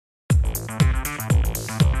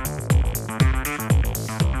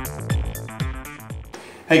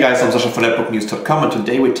Hey guys, I'm Sasha from netbooknews.com and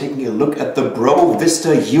today we're taking a look at the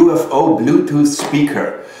BroVista UFO Bluetooth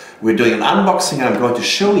speaker. We're doing an unboxing and I'm going to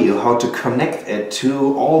show you how to connect it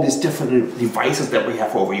to all these different devices that we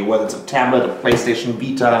have over here, whether it's a tablet, a PlayStation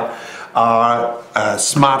Vita, a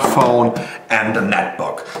smartphone and a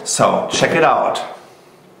netbook. So check it out.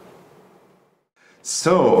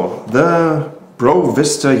 So the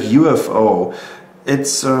BroVista UFO,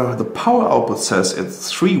 it's the power output says it's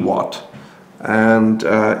 3 watt. And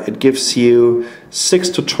it gives you 6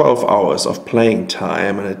 to 12 hours of playing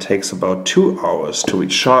time, and it takes about 2 hours to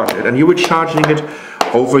recharge it, and you're recharging it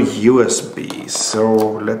over USB. So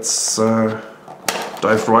let's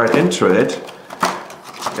dive right into it.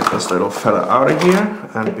 Get this little fella out of here,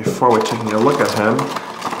 and before we're taking a look at him,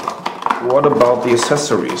 what about the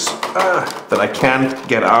accessories that I can't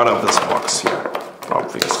get out of this box here,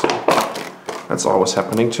 obviously. That's always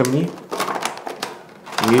happening to me.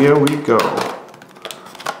 Here we go.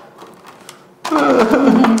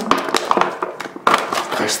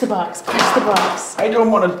 Push the box, push the box. I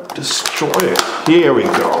don't want to destroy it. Here we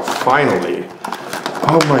go, finally.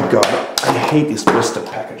 Oh my god, I hate these blister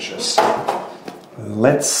packages.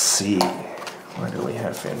 Let's see. What do we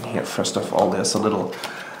have in here? First of all, there's a little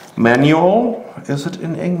manual. Is it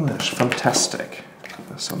in English? Fantastic.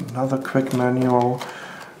 There's another quick manual.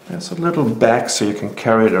 There's a little bag so you can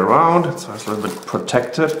carry it around, so it's a little bit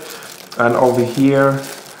protected. And over here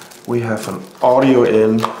we have an audio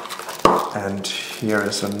in, and here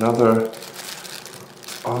is another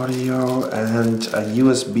audio and a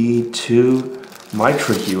USB to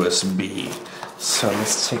micro USB. So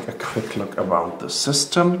let's take a quick look around the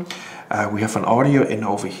system. We have an audio in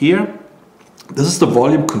over here. This is the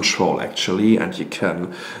volume control actually, and you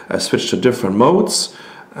can switch to different modes.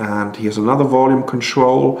 And here's another volume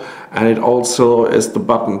control, and it also is the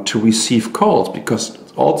button to receive calls, because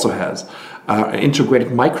it also has an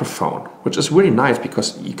integrated microphone, which is really nice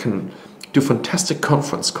because you can do fantastic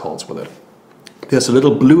conference calls with it. There's a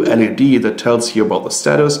little blue LED that tells you about the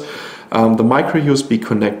status, the micro USB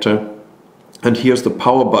connector, and here's the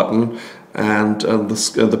power button, and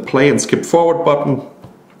the play and skip forward button,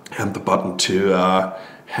 and the button to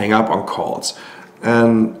hang up on calls.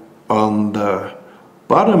 And on the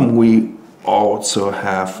bottom we also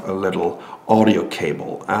have a little audio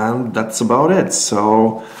cable, and that's about it.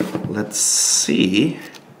 So let's see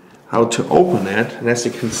how to open it. And as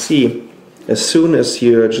you can see, as soon as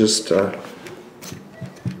you're just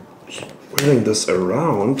wheeling this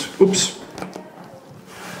around, oops,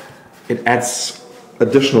 it adds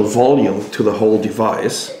additional volume to the whole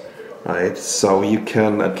device, right? So you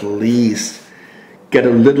can at least get a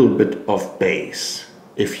little bit of bass,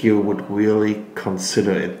 if you would really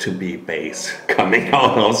consider it to be bass coming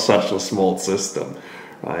out of such a small system,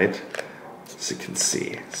 right? As you can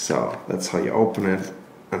see. So that's how you open it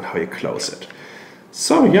and how you close it.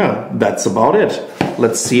 So yeah, that's about it.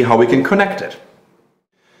 Let's see how we can connect it.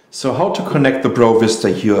 So how to connect the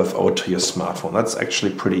BroVista UFO to your smartphone? That's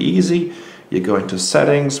actually pretty easy. You go into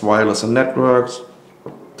settings, wireless and networks,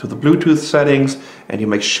 to the Bluetooth settings, and you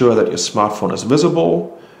make sure that your smartphone is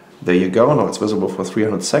visible. There you go, now it's visible for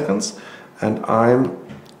 300 seconds, and I'm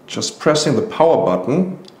just pressing the power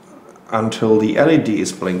button until the LED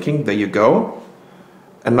is blinking. There you go.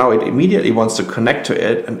 And now it immediately wants to connect to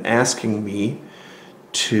it and asking me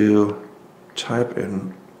to type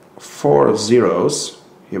in 4 zeros.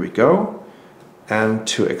 Here we go. And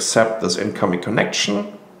to accept this incoming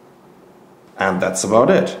connection. And that's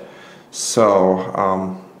about it.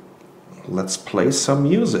 So let's play some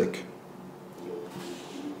music.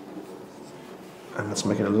 And let's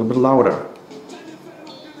make it a little bit louder.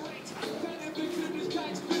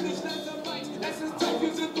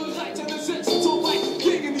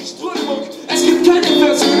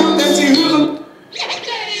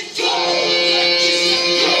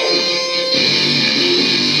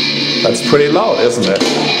 That's pretty loud, isn't it?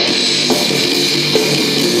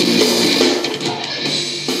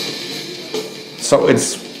 So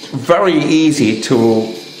it's very easy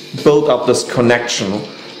to build up this connection.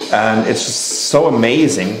 And it's just so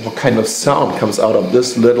amazing what kind of sound comes out of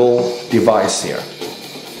this little device here.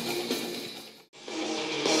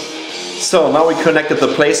 So now we connected the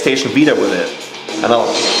PlayStation Vita with it. And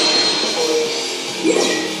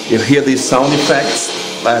you hear these sound effects?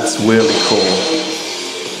 That's really cool.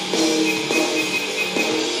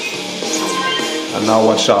 And now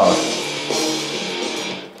watch out.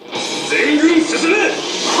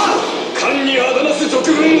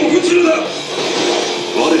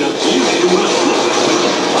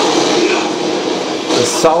 The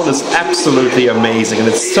sound is absolutely amazing, and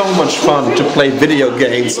it's so much fun to play video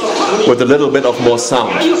games with a little bit of more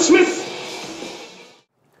sound.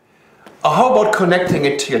 how about connecting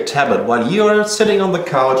it to your tablet while you're sitting on the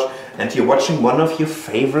couch and you're watching one of your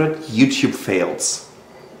favorite YouTube fails?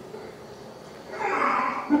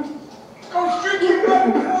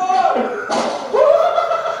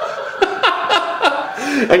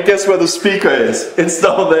 And guess where the speaker is? It's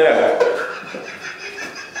down there.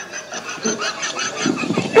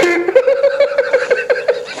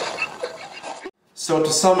 So to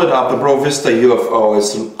sum it up, the BroVista UFO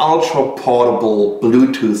is an ultra-portable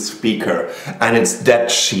Bluetooth speaker, and it's dead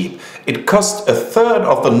cheap. It costs a third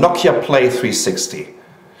of the Nokia Play 360.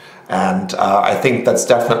 And I think that's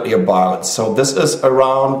definitely a bargain. So this is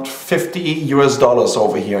around $50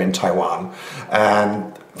 over here in Taiwan.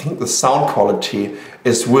 And I think the sound quality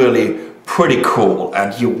is really pretty cool,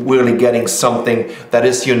 and you're really getting something that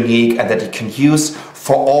is unique and that you can use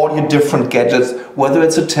for all your different gadgets, whether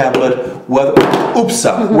it's a tablet, whether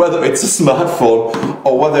it's a smartphone,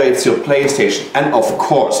 or whether it's your PlayStation. And of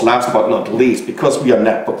course, last but not least, because we are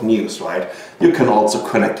Netbook News, right? You can also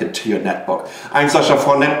connect it to your netbook. I'm Sasha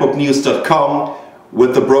from netbooknews.com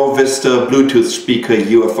with the BroVista Bluetooth speaker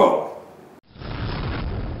UFO.